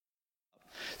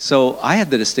So I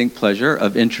had the distinct pleasure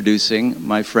of introducing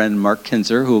my friend Mark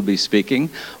Kinzer, who will be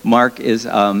speaking. Mark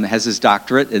has his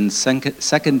doctorate in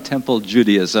Second Temple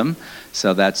Judaism.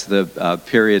 So that's the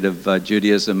period of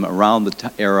Judaism around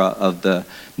the era of the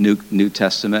New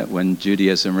Testament when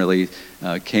Judaism really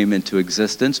came into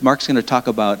existence. Mark's going to talk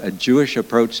about a Jewish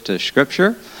approach to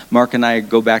Scripture. Mark and I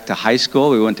go back to high school.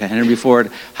 We went to Henry Ford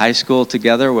High School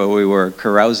together where we were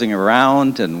carousing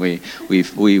around, and we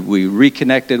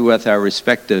reconnected with our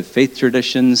respective faith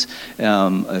traditions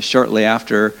shortly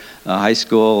after high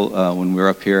school when we were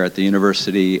up here at the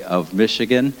University of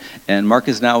Michigan. And Mark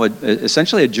is now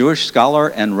essentially a Jewish scholar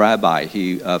and rabbi.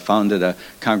 He founded a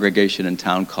congregation in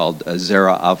town called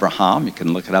Zera Avraham. You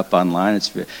can look it up online.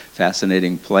 It's a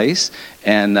fascinating place.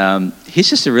 And he's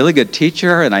just a really good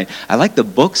teacher, and I like the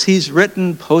books he's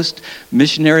written,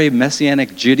 post-missionary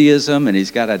Messianic Judaism, and he's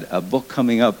got a book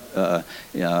coming up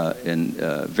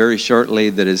very shortly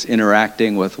that is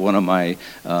interacting with one of my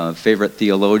favorite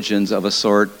theologians of a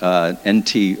sort,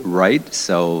 N.T. Wright.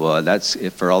 So that's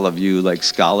for all of you like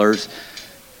scholars.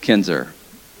 Kinzer.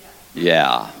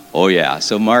 Yeah. Oh yeah.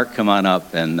 So Mark, come on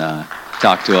up and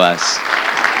talk to us.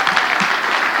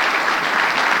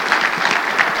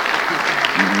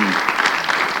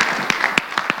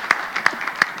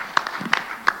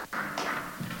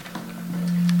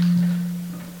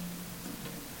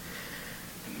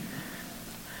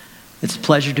 It's a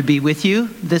pleasure to be with you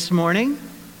this morning.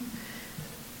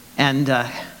 And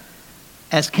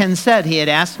as Ken said, he had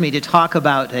asked me to talk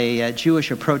about a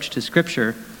Jewish approach to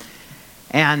Scripture.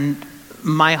 And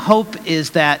my hope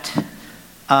is that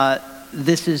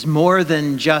this is more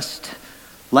than just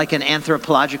like an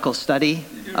anthropological study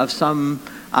of some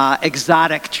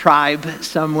exotic tribe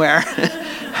somewhere.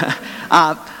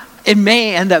 It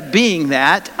may end up being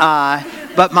that.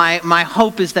 But my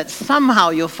hope is that somehow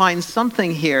you'll find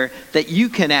something here that you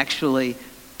can actually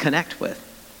connect with.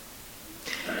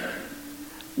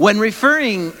 When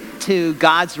referring to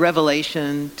God's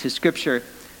revelation to Scripture,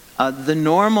 the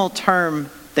normal term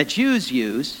that Jews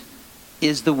use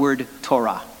is the word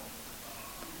Torah.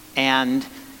 And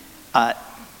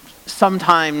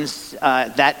sometimes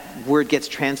that word gets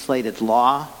translated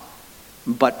law,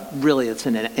 but really it's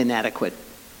an inadequate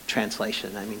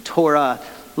translation. I mean, Torah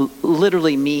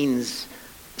literally means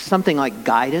something like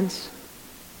guidance,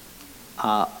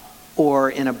 or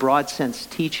in a broad sense,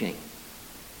 teaching.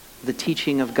 The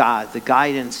teaching of God, the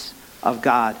guidance of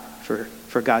God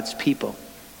for God's people.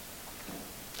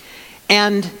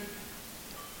 And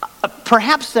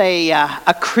perhaps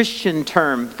a Christian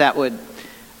term that would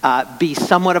be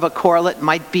somewhat of a correlate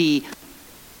might be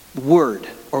word,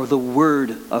 or the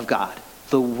Word of God,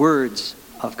 the words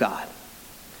of God.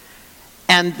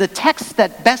 And the text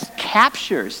that best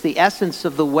captures the essence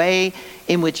of the way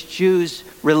in which Jews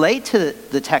relate to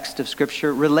the text of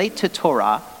Scripture, relate to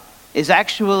Torah, is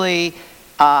actually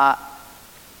a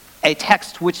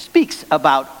text which speaks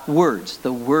about words,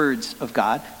 the words of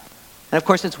God. And of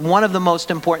course, it's one of the most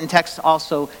important texts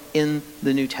also in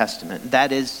the New Testament.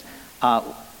 That is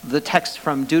the text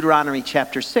from Deuteronomy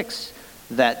chapter 6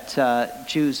 that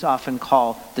Jews often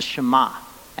call the Shema,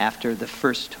 after the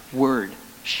first word.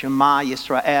 Shema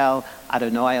Yisrael,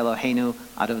 Adonai Eloheinu,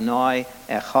 Adonai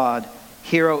Echad.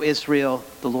 Hear, O Israel,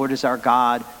 the Lord is our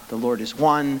God, the Lord is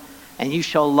one. And you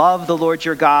shall love the Lord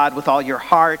your God with all your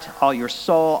heart, all your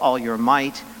soul, all your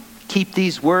might. Keep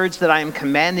these words that I am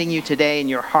commanding you today in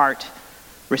your heart.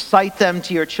 Recite them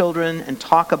to your children and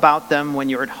talk about them when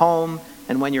you're at home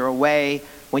and when you're away,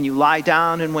 when you lie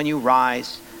down and when you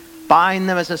rise. Bind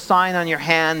them as a sign on your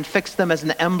hand, fix them as an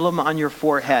emblem on your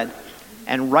forehead,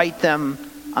 and write them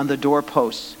on the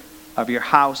doorposts of your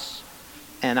house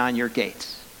and on your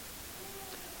gates.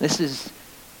 This is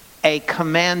a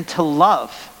command to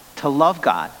love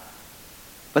God.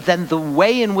 But then the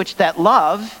way in which that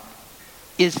love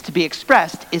is to be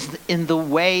expressed is in the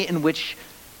way in which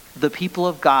the people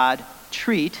of God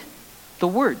treat the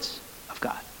words of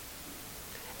God.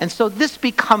 And so this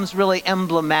becomes really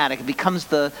emblematic. It becomes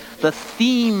the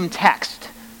theme text,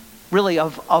 really,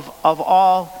 of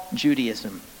all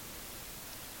Judaism.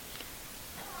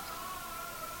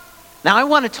 Now I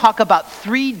want to talk about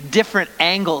three different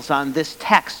angles on this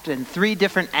text, and three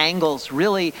different angles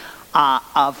really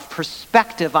of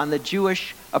perspective on the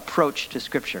Jewish approach to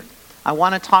Scripture. I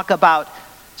want to talk about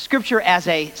Scripture as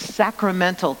a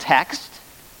sacramental text,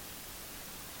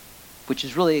 which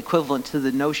is really equivalent to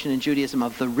the notion in Judaism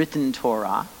of the written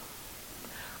Torah.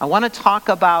 I want to talk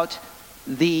about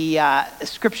the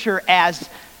Scripture as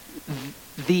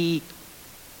the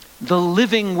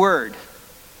living Word,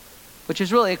 which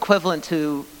is really equivalent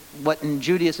to what in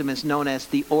Judaism is known as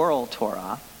the oral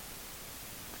Torah.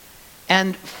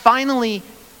 And finally,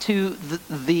 to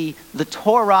the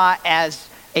Torah as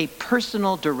a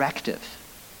personal directive.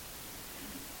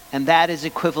 And that is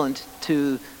equivalent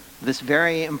to this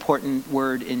very important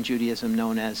word in Judaism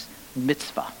known as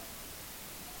mitzvah.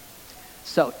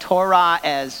 So Torah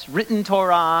as written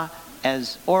Torah,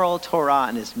 as oral Torah,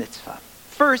 and as mitzvah.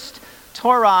 First,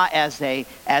 Torah as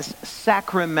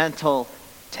sacramental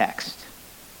text.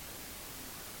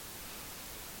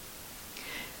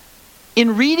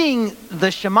 In reading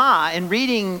the Shema, in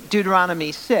reading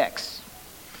Deuteronomy 6,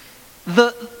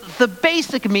 the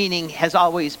basic meaning has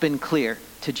always been clear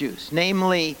to Jews,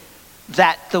 namely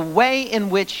that the way in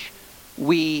which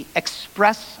we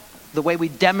express, the way we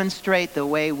demonstrate, the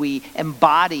way we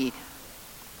embody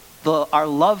our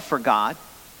love for God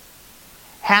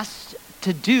has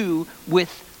to do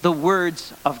with the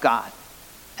words of God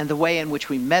and the way in which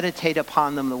we meditate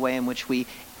upon them, the way in which we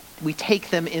take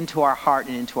them into our heart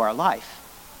and into our life.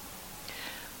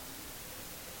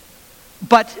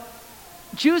 But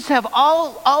Jews have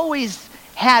always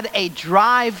had a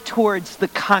drive towards the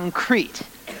concrete,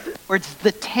 towards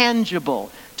the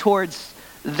tangible, towards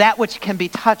that which can be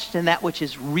touched and that which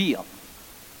is real.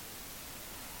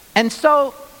 And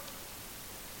so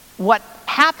what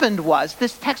happened was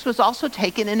this text was also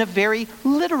taken in a very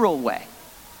literal way.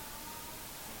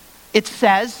 It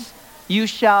says, you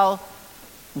shall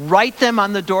write them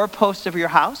on the doorposts of your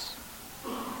house.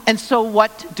 And so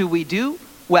what do?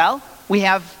 Well, we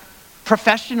have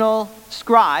professional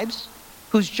scribes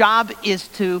whose job is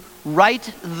to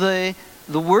write the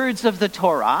words of the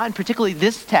Torah, and particularly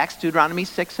this text, Deuteronomy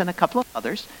 6 and a couple of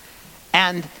others,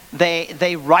 and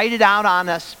they write it out on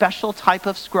a special type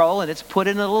of scroll, and it's put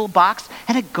in a little box,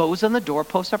 and it goes on the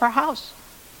doorpost of our house.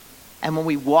 And when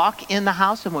we walk in the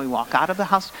house and when we walk out of the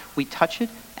house, we touch it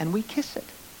and we kiss it,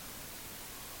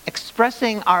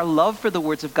 expressing our love for the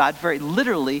words of God very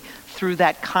literally through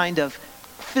that kind of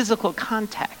physical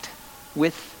contact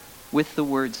with the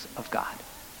words of God.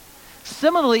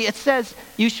 Similarly, it says,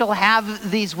 you shall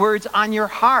have these words on your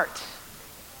heart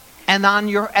and on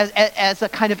your as a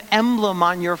kind of emblem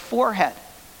on your forehead.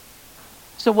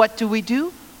 So what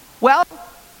do? Well,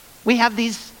 we have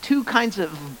these two kinds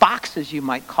of boxes, you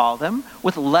might call them,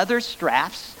 with leather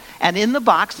straps. And in the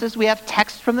boxes, we have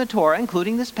text from the Torah,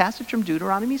 including this passage from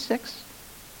Deuteronomy 6.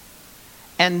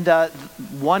 And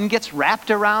one gets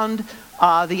wrapped around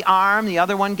the arm, the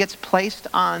other one gets placed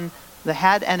on the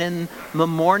head. And in the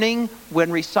morning,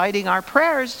 when reciting our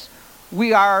prayers,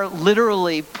 we are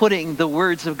literally putting the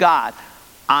words of God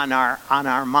on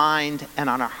our mind and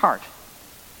on our heart.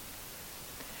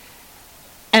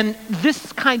 And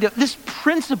this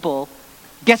principle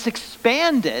gets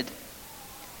expanded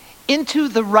into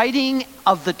the writing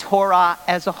of the Torah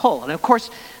as a whole. And of course,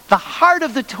 the heart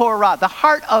of the Torah, the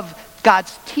heart of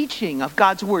God's teaching, of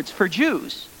God's words for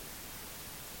Jews,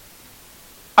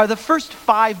 are the first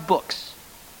 5 books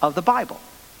of the Bible,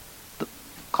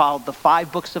 called the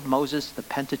 5 books of Moses, the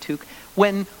Pentateuch.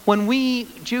 When we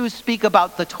Jews speak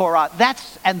about the Torah,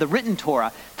 and the written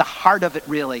Torah, the heart of it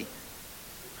really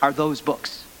are those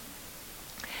books.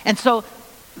 And so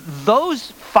those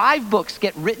 5 books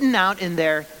get written out in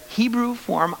their Hebrew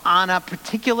form on a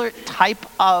particular type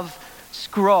of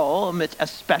scroll, a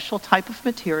special type of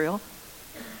material.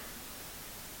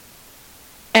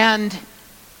 And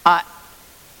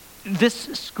this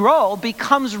scroll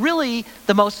becomes really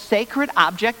the most sacred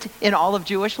object in all of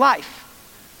Jewish life.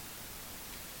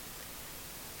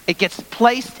 It gets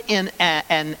placed in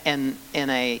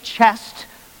a chest,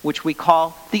 which we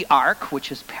call the Ark,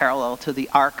 which is parallel to the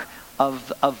Ark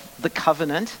of the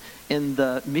Covenant in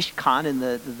the Mishkan, in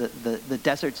the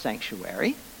desert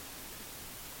sanctuary.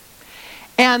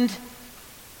 And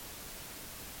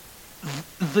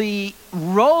the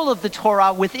role of the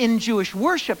Torah within Jewish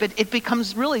worship, it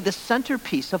becomes really the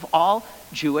centerpiece of all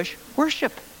Jewish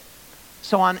worship.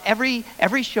 So on every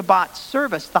Shabbat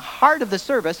service, the heart of the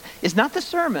service is not the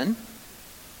sermon.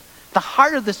 The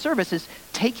heart of the service is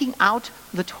taking out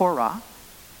the Torah,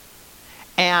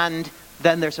 and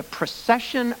then there's a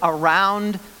procession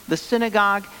around the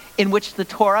synagogue in which the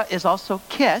Torah is also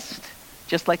kissed,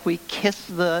 just like we kiss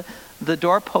the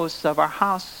doorposts of our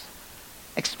house,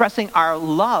 expressing our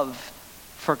love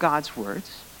for God's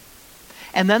words.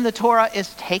 And then the Torah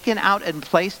is taken out and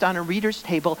placed on a reader's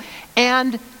table,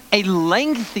 and a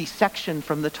lengthy section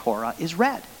from the Torah is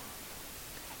read.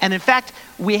 And in fact,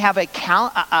 we have a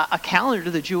calendar,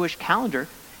 the Jewish calendar,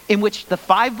 in which the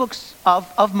 5 books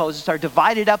of Moses are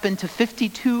divided up into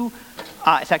 52,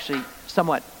 it's actually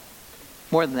somewhat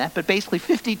more than that, but basically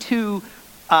 52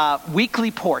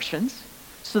 weekly portions,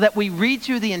 so that we read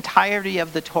through the entirety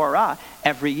of the Torah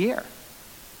every year.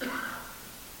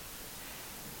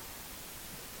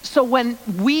 So when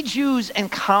we Jews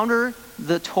encounter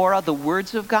the Torah, the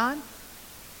words of God,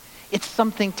 it's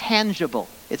something tangible.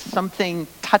 It's something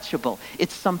touchable.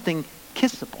 It's something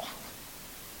kissable.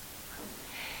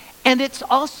 And it's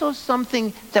also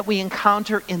something that we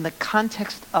encounter in the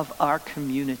context of our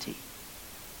community.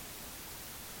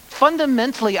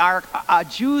 Fundamentally, our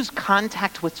Jews'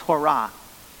 contact with Torah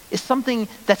is something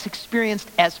that's experienced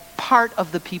as part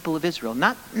of the people of Israel,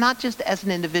 not just as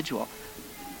an individual.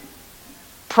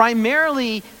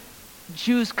 Primarily,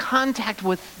 Jews' contact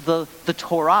with the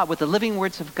Torah, with the living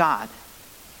words of God,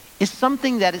 is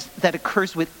something that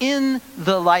occurs within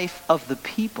the life of the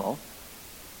people.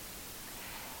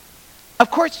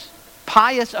 Of course,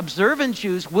 pious, observant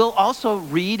Jews will also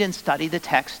read and study the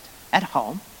text at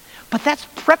home, but that's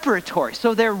preparatory.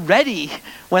 So they're ready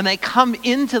when they come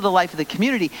into the life of the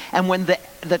community, and when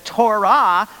the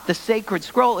Torah, the sacred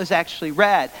scroll, is actually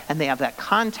read, and they have that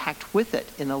contact with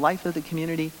it in the life of the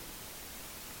community,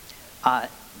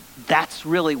 that's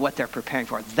really what they're preparing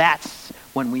for. That's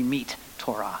when we meet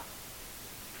Torah.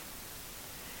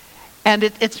 And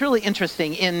it's really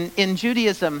interesting. In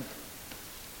Judaism,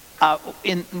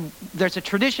 there's a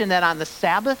tradition that on the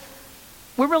Sabbath,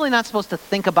 we're really not supposed to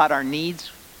think about our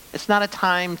needs. It's not a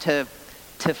time to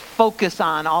focus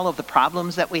on all of the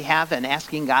problems that we have and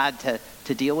asking God to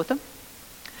deal with them.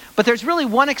 But there's really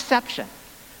one exception.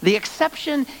 The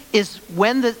exception is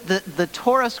when the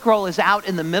Torah scroll is out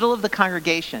in the middle of the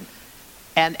congregation.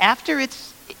 And after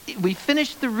we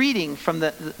finish the reading from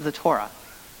the Torah,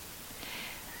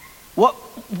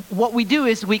 what we do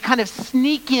is we kind of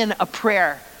sneak in a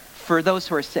prayer for those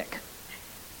who are sick.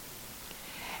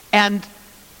 And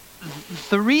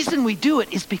the reason we do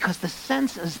it is because the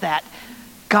sense is that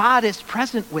God is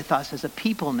present with us as a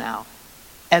people now,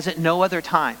 as at no other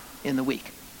time in the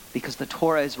week, because the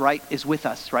Torah is with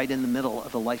us right in the middle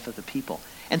of the life of the people.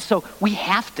 And so we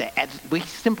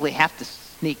simply have to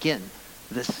sneak in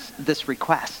this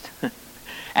request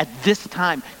at this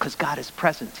time, because God is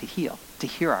present to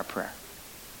hear our prayer.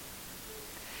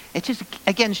 It just,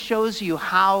 again, shows you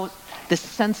how this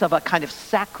sense of a kind of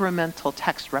sacramental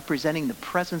text representing the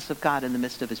presence of God in the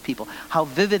midst of his people, how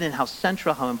vivid and how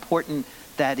central, how important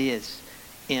that is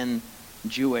in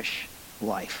Jewish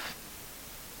life.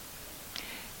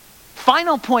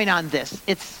 Final point on this,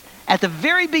 it's at the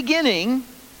very beginning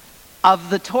of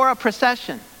the Torah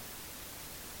procession.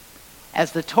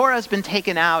 As the Torah has been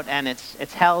taken out and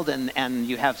it's held, and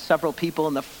you have several people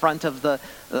in the front of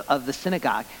the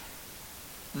synagogue,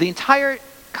 the entire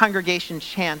congregation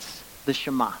chants the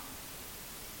Shema.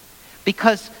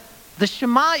 Because the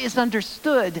Shema is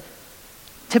understood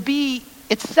to be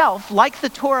itself, like the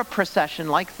Torah procession,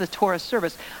 like the Torah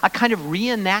service, a kind of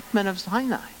reenactment of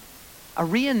Sinai. A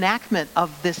reenactment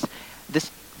of this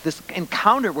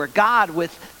encounter where God,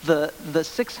 with the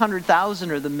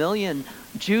 600,000 or the million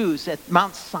Jews at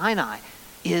Mount Sinai,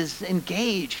 is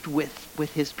engaged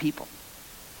with his people.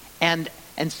 And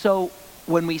so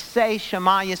when we say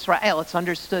Shema Yisrael, it's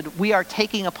understood we are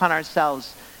taking upon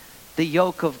ourselves the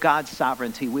yoke of God's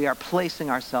sovereignty. We are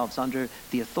placing ourselves under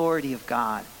the authority of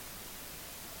God.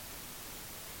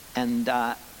 And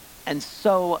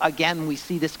so again, we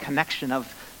see this connection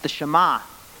of the Shema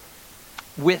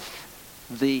with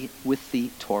the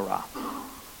Torah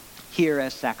here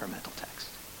as sacramental text.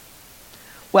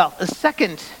 Well, the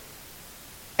second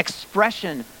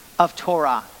expression of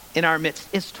Torah in our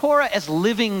midst is Torah as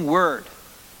living word.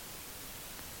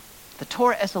 The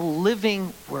Torah as a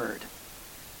living word.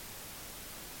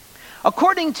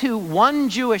 According to one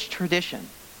Jewish tradition,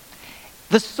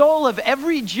 the soul of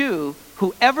every Jew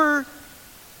who ever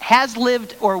has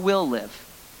lived or will live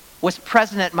was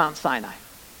present at Mount Sinai.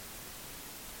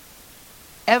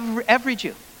 Every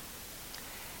Jew.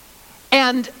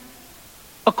 And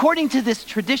according to this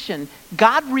tradition,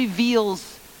 God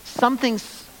reveals something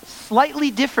slightly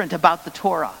different about the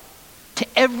Torah to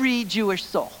every Jewish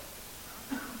soul.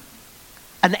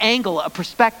 An angle, a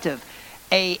perspective,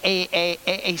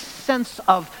 a sense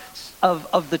of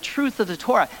the truth of the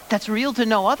Torah that's real to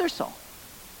no other soul.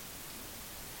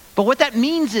 But what that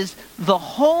means is the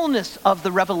wholeness of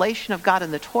the revelation of God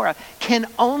in the Torah can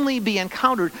only be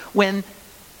encountered when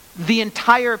the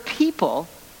entire people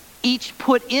each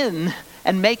put in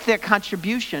and make their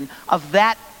contribution of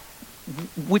that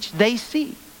which they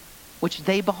see, which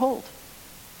they behold.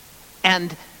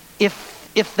 And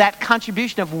if that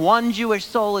contribution of one Jewish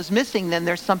soul is missing, then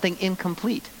there's something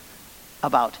incomplete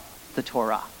about the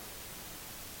Torah.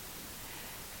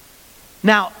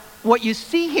 Now, what you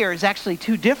see here is actually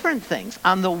two different things.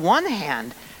 On the one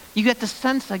hand, you get the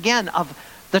sense again of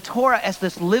the Torah as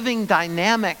this living,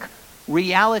 dynamic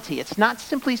reality. It's not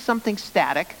simply something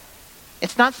static.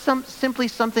 It's not simply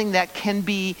something that can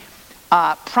be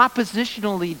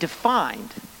propositionally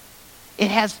defined. It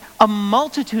has a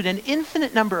multitude, an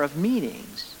infinite number of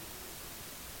meanings,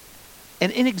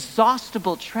 an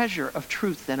inexhaustible treasure of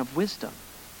truth and of wisdom.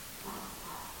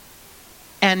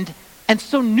 And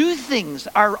so new things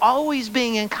are always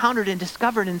being encountered and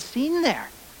discovered and seen there.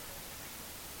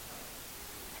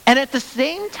 And at the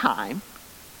same time,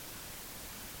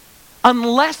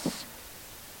 unless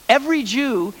every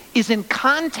Jew is in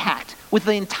contact with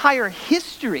the entire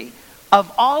history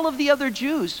of all of the other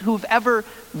Jews who've ever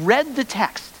read the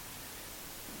text,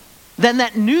 then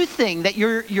that new thing that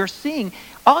you're seeing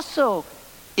also,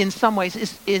 in some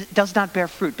ways, does not bear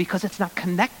fruit because it's not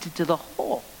connected to the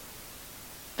whole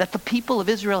that the people of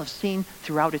Israel have seen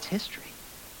throughout its history.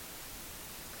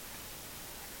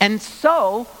 And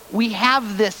so we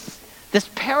have this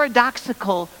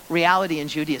paradoxical reality in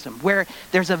Judaism where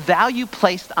there's a value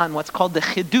placed on what's called the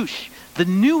chidush, the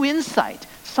new insight,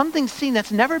 something seen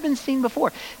that's never been seen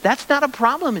before. That's not a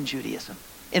problem in Judaism.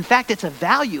 In fact, it's a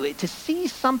value to see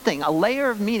something, a layer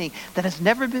of meaning that has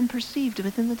never been perceived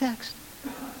within the text.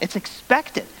 It's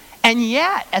expected. And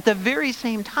yet, at the very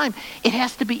same time, it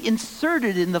has to be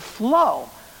inserted in the flow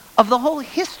of the whole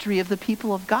history of the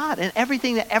people of God and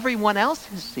everything that everyone else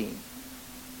has seen.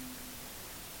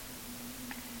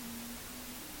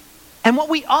 And what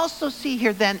we also see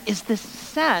here then is this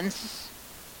sense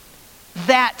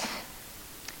that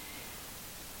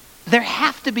there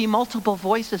have to be multiple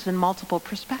voices and multiple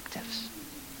perspectives.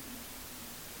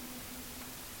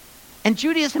 And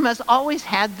Judaism has always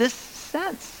had this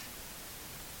sense.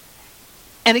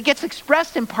 And it gets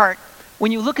expressed in part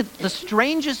when you look at the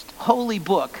strangest holy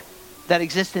book that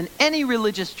exists in any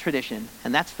religious tradition,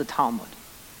 and that's the Talmud.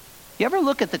 You ever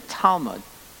look at the Talmud?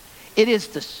 It is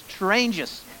the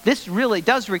strangest. This really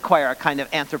does require a kind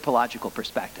of anthropological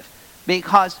perspective,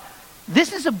 because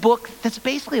this is a book that's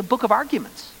basically a book of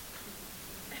arguments.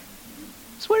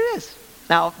 That's what it is.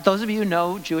 Now, those of you who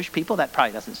know Jewish people, that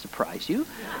probably doesn't surprise you,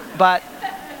 but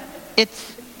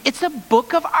it's a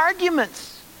book of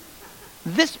arguments.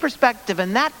 This perspective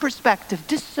and that perspective,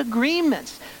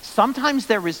 disagreements. Sometimes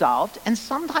they're resolved and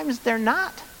sometimes they're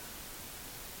not.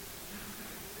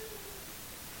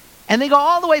 And they go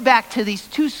all the way back to these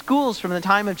two schools from the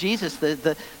time of Jesus,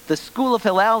 the school of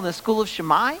Hillel and the school of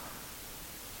Shammai.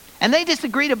 And they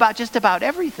disagreed about just about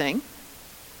everything.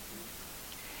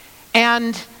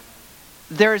 And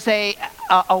there's a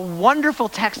wonderful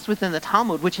text within the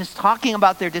Talmud which is talking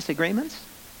about their disagreements.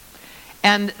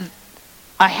 And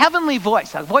a heavenly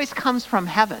voice, a voice comes from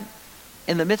heaven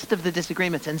in the midst of the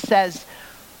disagreements and says,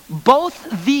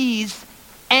 both these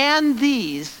and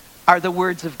these are the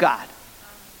words of God.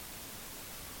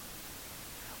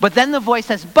 But then the voice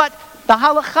says, but the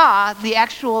halakha,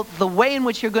 the way in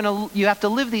which you have to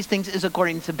live these things is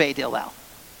according to Beit Hillel.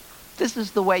 This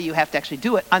is the way you have to actually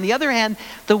do it. On the other hand,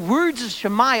 the words of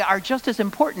Shammai are just as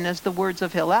important as the words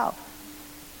of Hillel.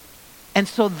 And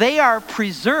so they are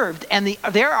preserved, and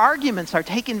their arguments are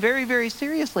taken very, very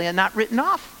seriously and not written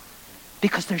off,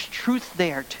 because there's truth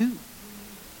there too.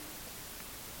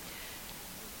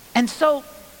 And so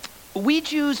we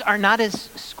Jews are not as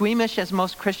squeamish as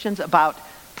most Christians about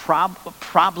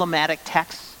problematic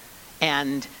texts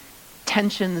and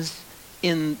tensions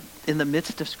in the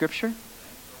midst of Scripture.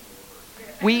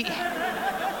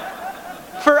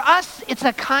 For us, it's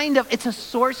a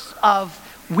source of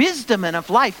wisdom and of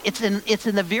life. It's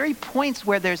in the very points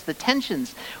where there's the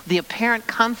tensions, the apparent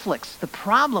conflicts, the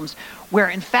problems, where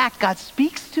in fact God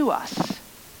speaks to us.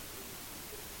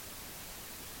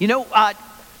 You know,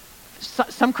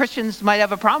 some Christians might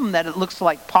have a problem that it looks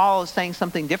like Paul is saying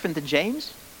something different than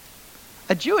James.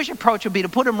 A Jewish approach would be to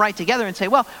put them right together and say,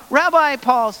 well, Rabbi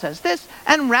Paul says this,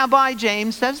 and Rabbi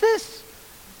James says this.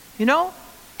 You know?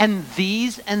 And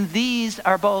these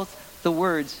are both the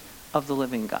words of the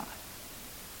living God.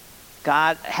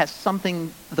 God has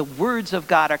something, the words of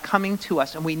God are coming to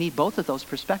us, and we need both of those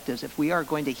perspectives if we are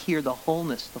going to hear the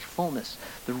wholeness, the fullness,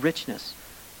 the richness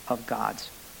of God's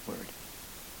word.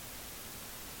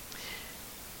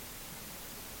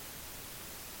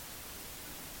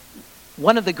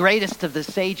 One of the greatest of the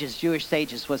sages, Jewish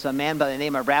sages, was a man by the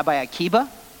name of Rabbi Akiba.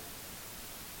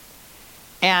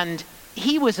 And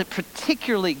he was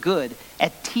particularly good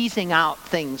at teasing out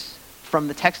things from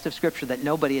the text of Scripture that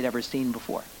nobody had ever seen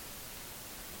before.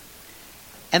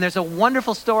 And there's a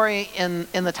wonderful story in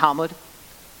the Talmud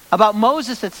about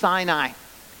Moses at Sinai.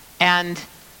 And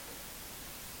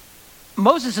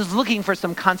Moses is looking for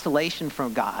some consolation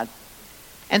from God.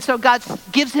 And so God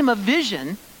gives him a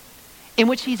vision in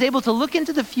which he's able to look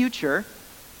into the future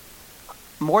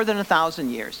more than 1,000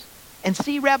 years and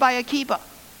see Rabbi Akiba.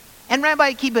 And Rabbi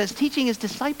Akiba is teaching his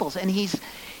disciples, and he's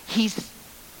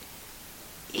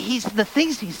the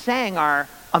things he's saying are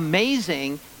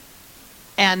amazing,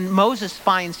 and Moses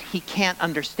finds he can't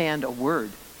understand a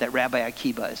word that Rabbi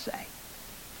Akiba is saying.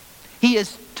 He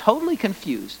is totally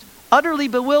confused, utterly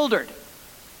bewildered.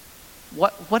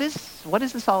 What is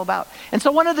this all about? And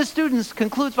so one of the students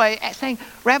concludes by saying,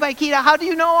 Rabbi Akiba, how do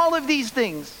you know all of these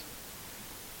things?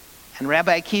 And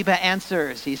Rabbi Akiba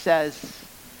answers, he says,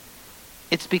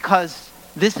 it's because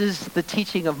this is the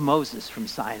teaching of Moses from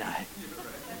Sinai.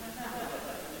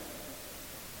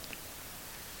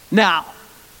 Now,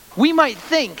 we might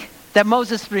think that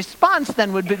Moses' response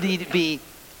then would be to be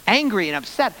angry and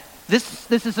upset. This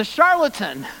is a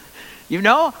charlatan. You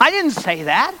know, I didn't say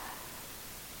that.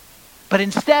 But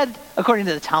instead, according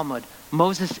to the Talmud,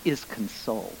 Moses is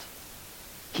consoled.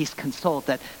 He's consoled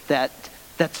that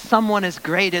someone as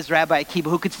great as Rabbi Akiba,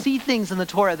 who could see things in the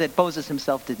Torah that Moses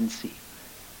himself didn't see,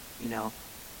 you know,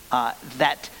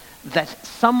 that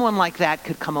someone like that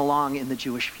could come along in the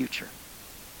Jewish future.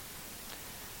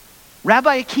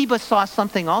 Rabbi Akiba saw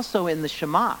something also in the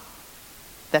Shema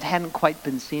that hadn't quite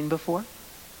been seen before.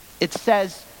 It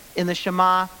says in the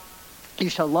Shema, you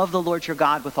shall love the Lord your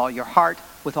God with all your heart,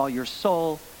 with all your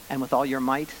soul, and with all your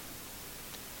might.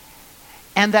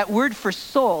 And that word for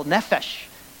soul, nephesh,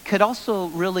 could also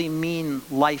really mean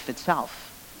life itself.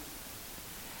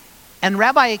 And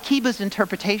Rabbi Akiba's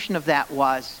interpretation of that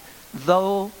was,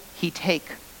 though he take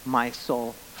my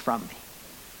soul from me.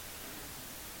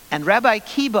 And Rabbi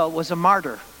Akiba was a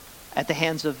martyr at the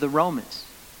hands of the Romans.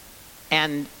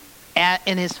 And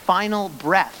in his final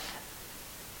breath,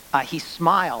 he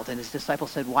smiled, and his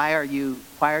disciples said, why are you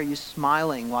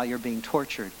smiling while you're being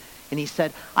tortured? And he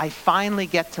said, I finally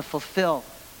get to fulfill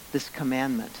this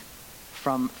commandment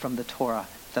from the Torah,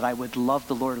 that I would love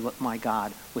the Lord my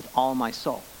God with all my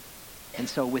soul. And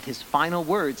so with his final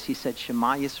words, he said,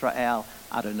 Shema Yisrael,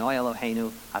 Adonai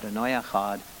Eloheinu, Adonai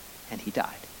Echad, and he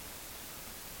died.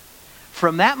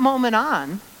 From that moment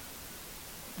on,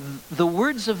 the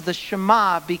words of the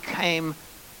Shema became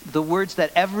the words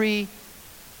that every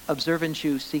observant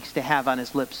Jew seeks to have on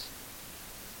his lips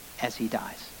as he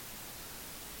dies.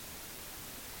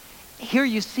 Here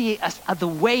you see the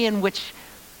way in which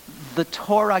the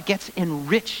Torah gets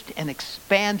enriched and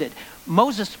expanded.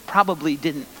 Moses probably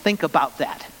didn't think about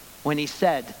that when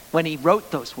he wrote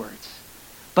those words.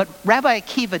 But Rabbi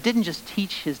Akiva didn't just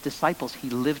teach his disciples, he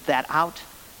lived that out.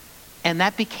 And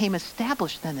that became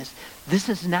established then as this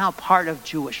is now part of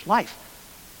Jewish life.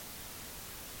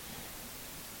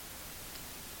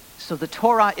 So the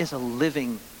Torah is a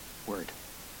living word.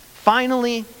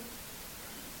 Finally,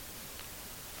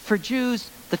 for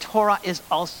Jews, the Torah is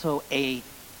also a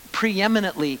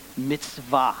preeminently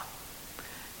mitzvah.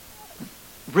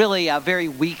 Really, a very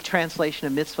weak translation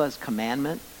of mitzvah is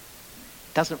commandment.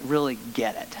 Doesn't really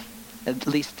get it, at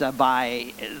least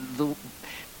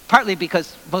partly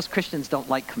because most Christians don't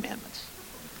like commandments,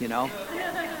 you know.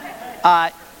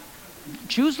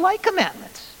 Jews like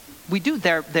commandments. We do.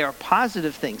 They're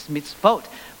positive things, mitzvot,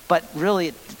 but really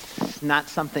it's not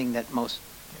something that most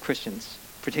Christians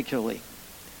particularly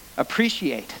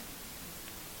appreciate.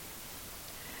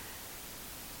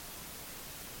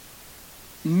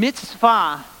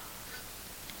 Mitzvah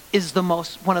is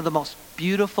one of the most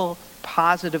beautiful,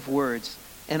 positive words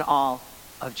in all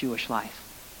of Jewish life.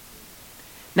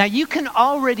 Now you can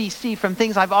already see from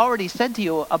things I've already said to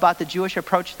you about the Jewish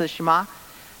approach to the Shema,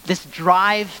 this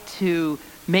drive to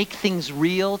make things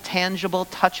real, tangible,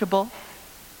 touchable.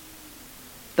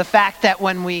 The fact that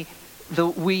when we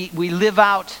live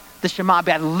out the Shema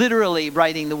by literally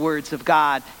writing the words of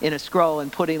God in a scroll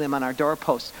and putting them on our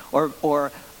doorposts,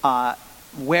 or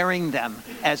wearing them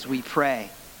as we pray.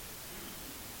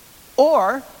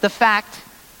 Or the fact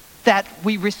that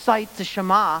we recite the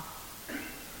Shema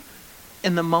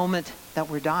in the moment that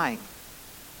we're dying,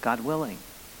 God willing.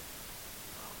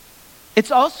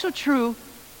 It's also true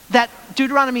that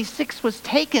Deuteronomy 6 was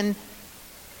taken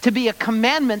to be a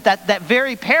commandment, that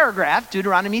very paragraph,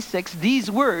 Deuteronomy 6,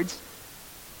 these words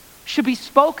should be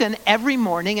spoken every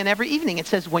morning and every evening. It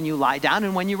says, when you lie down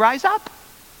and when you rise up.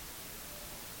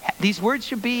 These words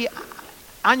should be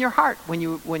on your heart when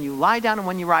you lie down and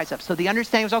when you rise up. So the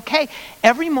understanding was, okay,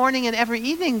 every morning and every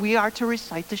evening we are to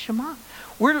recite the Shema.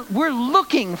 We're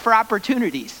looking for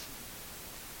opportunities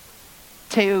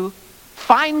to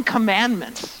find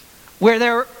commandments where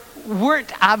there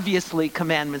weren't obviously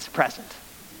commandments present.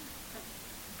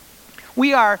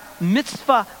 We are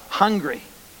mitzvah hungry.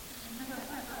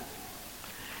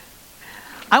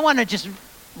 I want to just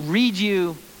read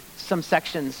you some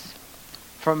sections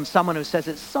from someone who says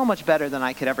it so much better than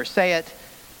I could ever say it.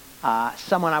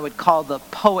 someone I would call the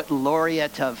poet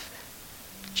laureate of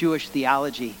Jewish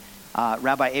theology,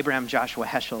 Rabbi Abraham Joshua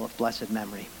Heschel of blessed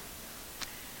memory.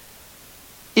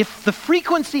 If the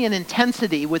frequency and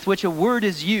intensity with which a word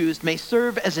is used may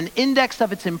serve as an index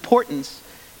of its importance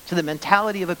to the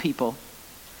mentality of a people,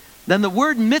 then the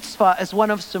word mitzvah is one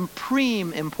of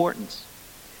supreme importance.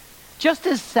 Just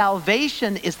as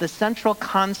salvation is the central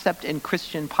concept in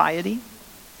Christian piety,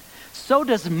 so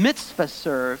does mitzvah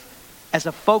serve as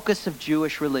a focus of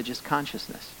Jewish religious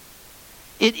consciousness.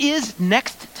 It is,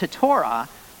 next to Torah,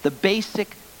 the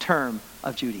basic term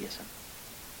of Judaism.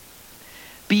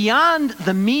 Beyond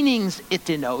the meanings it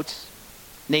denotes,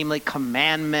 namely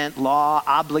commandment, law,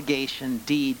 obligation,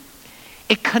 deed,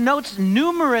 it connotes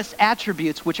numerous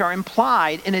attributes which are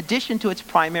implied in addition to its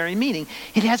primary meaning.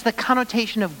 It has the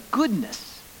connotation of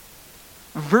goodness,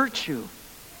 virtue,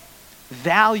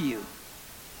 value,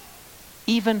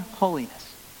 even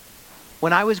holiness.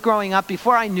 When I was growing up,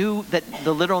 before I knew that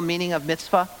the literal meaning of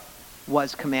mitzvah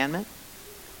was commandment,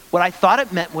 what I thought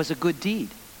it meant was a good deed.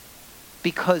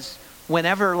 Because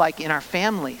whenever, like in our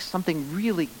family, something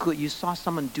really good, you saw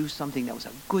someone do something that was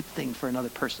a good thing for another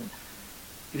person,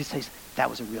 you would say, that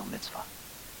was a real mitzvah.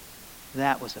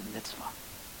 That was a mitzvah.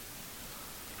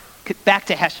 Back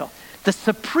to Heschel. The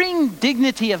supreme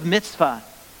dignity of mitzvah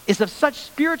is of such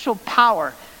spiritual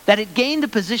power that it gained a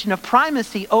position of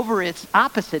primacy over its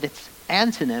opposite, its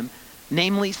antonym,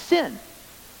 namely sin,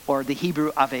 or the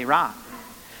Hebrew averah.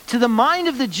 To the mind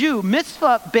of the Jew,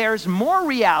 mitzvah bears more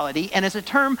reality and is a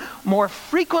term more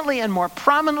frequently and more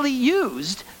prominently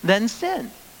used than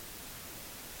sin.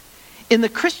 In the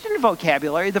Christian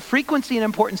vocabulary, the frequency and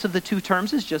importance of the two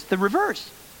terms is just the reverse.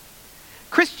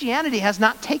 Christianity has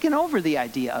not taken over the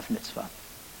idea of mitzvah.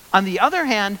 On the other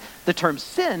hand, the term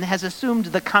sin has assumed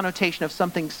the connotation of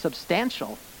something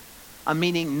substantial, a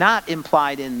meaning not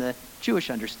implied in the Jewish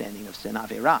understanding of sin,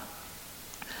 averah.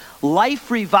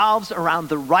 Life revolves around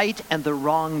the right and the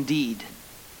wrong deed,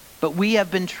 but we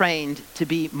have been trained to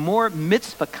be more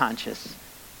mitzvah conscious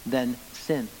than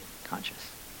sin conscious.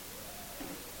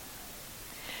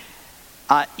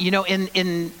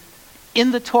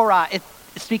 In the Torah, it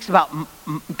speaks about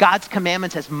God's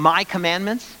commandments as my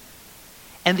commandments.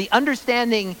 And the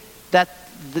understanding that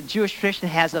the Jewish tradition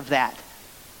has of that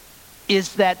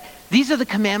is that these are the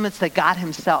commandments that God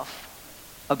himself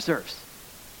observes.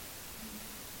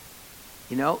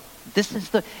 This is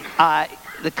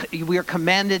we are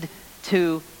commanded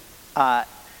to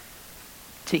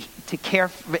care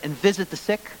for and visit the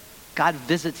sick. God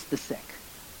visits the sick.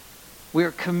 We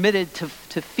are committed to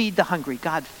feed the hungry.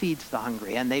 God feeds the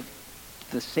hungry. And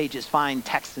the sages find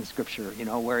texts in Scripture,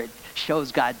 where it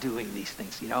shows God doing these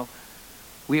things,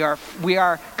 We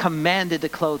are commanded to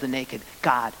clothe the naked.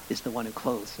 God is the one who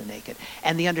clothes the naked.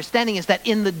 And the understanding is that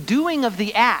in the doing of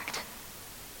the act,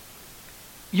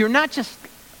 you're not just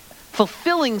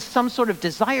fulfilling some sort of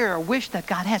desire or wish that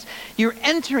God has. You're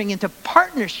entering into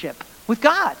partnership with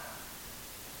God.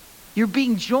 You're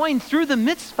being joined through the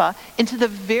mitzvah into the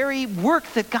very work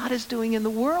that God is doing in the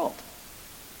world.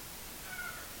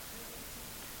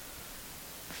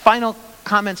 Final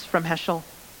comments from Heschel.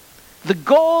 The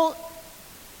goal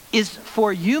is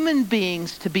for human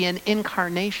beings to be an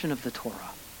incarnation of the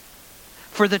Torah.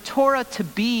 For the Torah to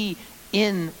be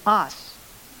in us,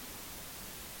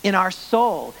 in our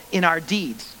soul, in our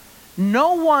deeds.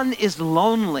 No one is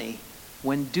lonely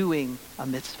when doing a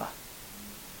mitzvah.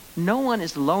 No one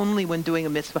is lonely when doing a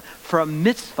mitzvah, for a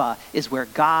mitzvah is where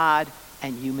God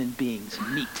and human beings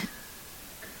meet.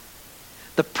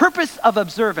 The purpose of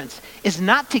observance is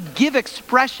not to give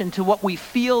expression to what we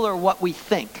feel or what we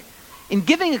think. In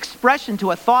giving expression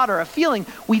to a thought or a feeling,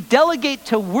 we delegate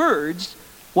to words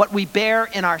what we bear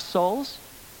in our souls.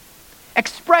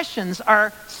 Expressions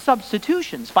are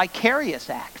substitutions, vicarious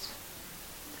acts.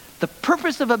 The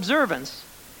purpose of observance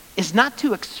is not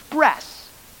to express,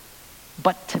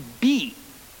 but to be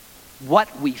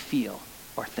what we feel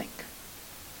or think.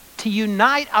 To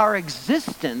unite our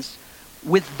existence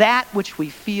with that which we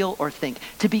feel or think.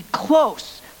 To be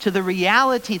close to the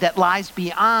reality that lies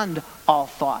beyond all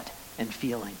thought and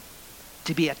feeling.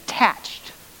 To be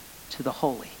attached to the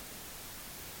holy.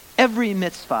 Every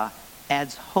mitzvah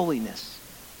adds holiness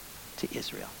to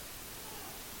Israel.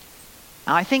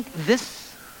 Now I think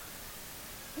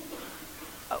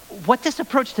what this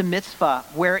approach to mitzvah,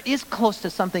 where it is close to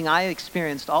something I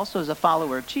experienced also as a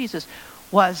follower of Jesus,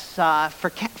 was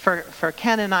for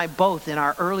Ken and I both in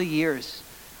our early years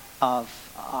of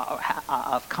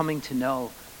coming to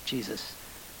know Jesus.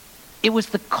 It was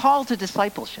the call to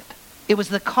discipleship. It was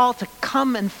the call to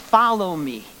come and follow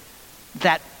me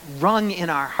that rung in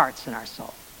our hearts and our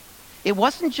soul. It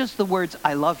wasn't just the words,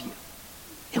 I love you.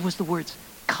 It was the words,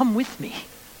 come with me.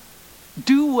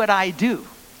 Do what I do.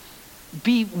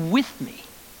 Be with me.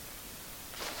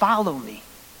 Follow me.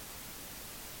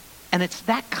 And it's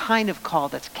that kind of call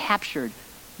that's captured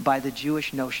by the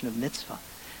Jewish notion of mitzvah.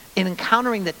 In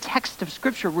encountering the text of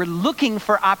Scripture, we're looking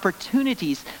for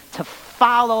opportunities to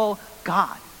follow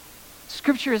God.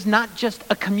 Scripture is not just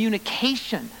a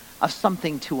communication of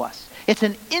something to us. It's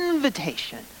an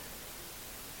invitation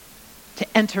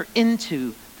to enter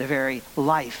into the very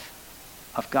life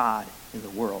of God in the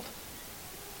world.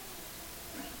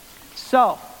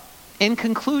 So, in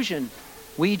conclusion,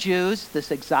 we Jews,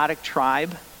 this exotic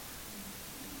tribe,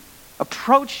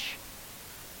 approach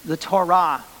the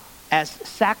Torah as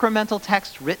sacramental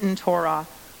text, written Torah,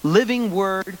 living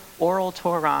word, oral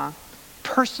Torah,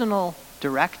 personal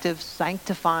directive,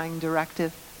 sanctifying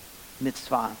directive,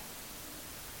 mitzvah.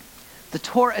 The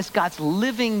Torah is God's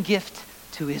living gift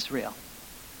to Israel,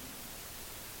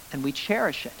 and we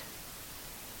cherish it.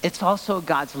 It's also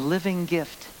God's living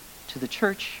gift to the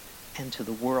church and to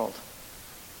the world.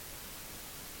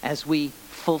 As we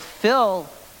fulfill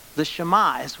the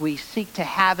Shema, as we seek to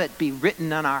have it be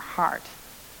written on our heart,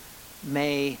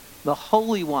 may the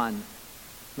Holy One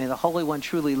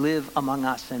truly live among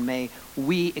us, and may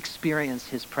we experience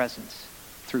his presence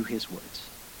through his words.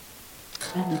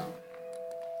 Amen.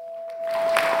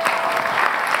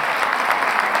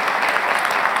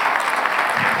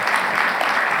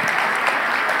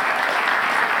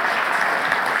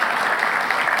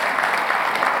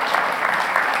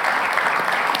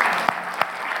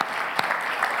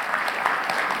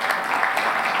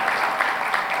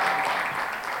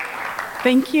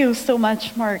 Thank you so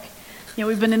much, Mark.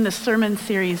 We've been in this sermon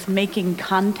series, Making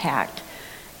Contact,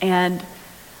 and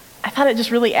I thought it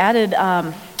just really added,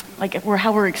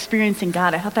 how we're experiencing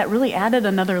God. I thought that really added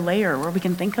another layer where we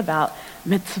can think about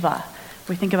mitzvah.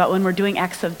 We think about when we're doing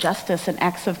acts of justice and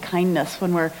acts of kindness,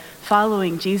 when we're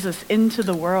following Jesus into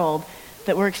the world,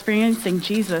 that we're experiencing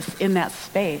Jesus in that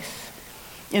space,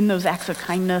 in those acts of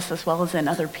kindness as well as in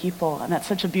other people, and that's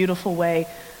such a beautiful way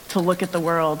to look at the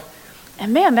world.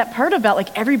 And man, that part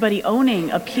about everybody owning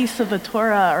a piece of the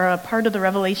Torah or a part of the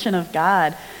revelation of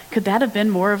God, could that have been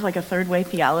more of a third way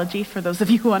theology for those of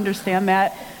you who understand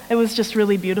that? It was just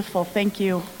really beautiful. Thank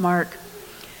you, Mark.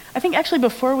 I think actually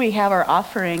before we have our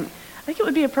offering, I think it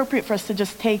would be appropriate for us to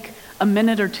just take a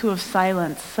minute or two of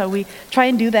silence. So we try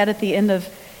and do that at the end of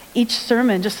each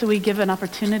sermon, just so we give an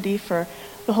opportunity for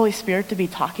the Holy Spirit to be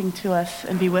talking to us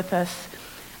and be with us.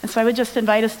 And so I would just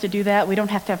invite us to do that. We don't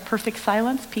have to have perfect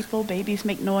silence. People, babies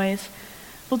make noise.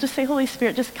 We'll just say, Holy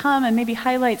Spirit, just come and maybe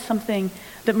highlight something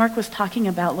that Mark was talking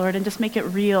about, Lord, and just make it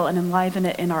real and enliven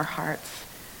it in our hearts.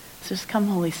 So just come,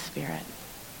 Holy Spirit.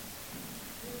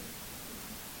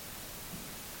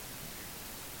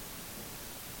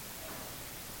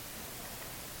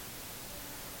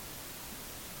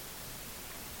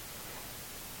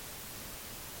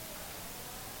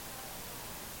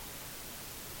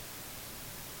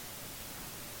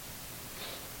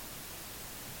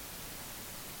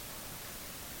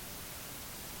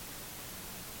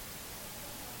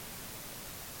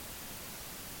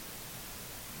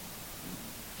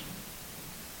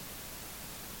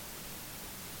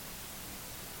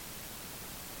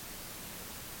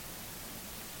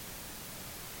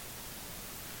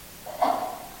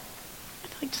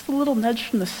 Just a little nudge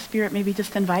from the Spirit, maybe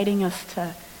just inviting us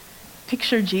to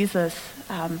picture Jesus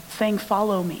saying,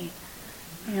 follow me.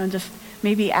 Just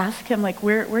maybe ask him,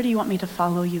 where do you want me to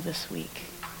follow you this week?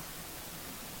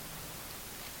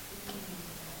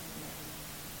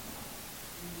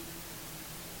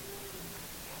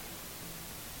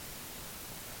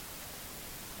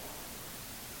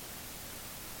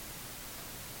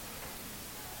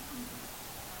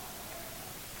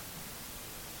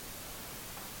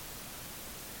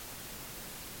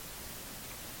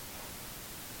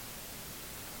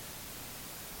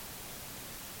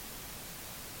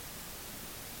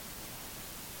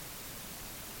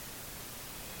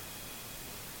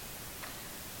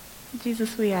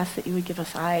 Jesus, we ask that you would give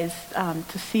us eyes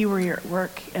to see where you're at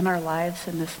work in our lives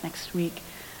in this next week,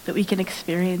 that we can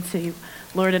experience you,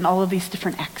 Lord, in all of these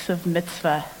different acts of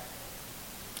mitzvah.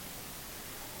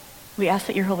 We ask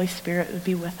that your Holy Spirit would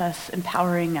be with us,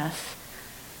 empowering us.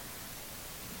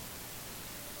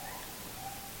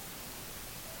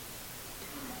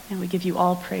 And we give you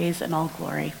all praise and all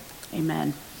glory.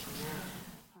 Amen.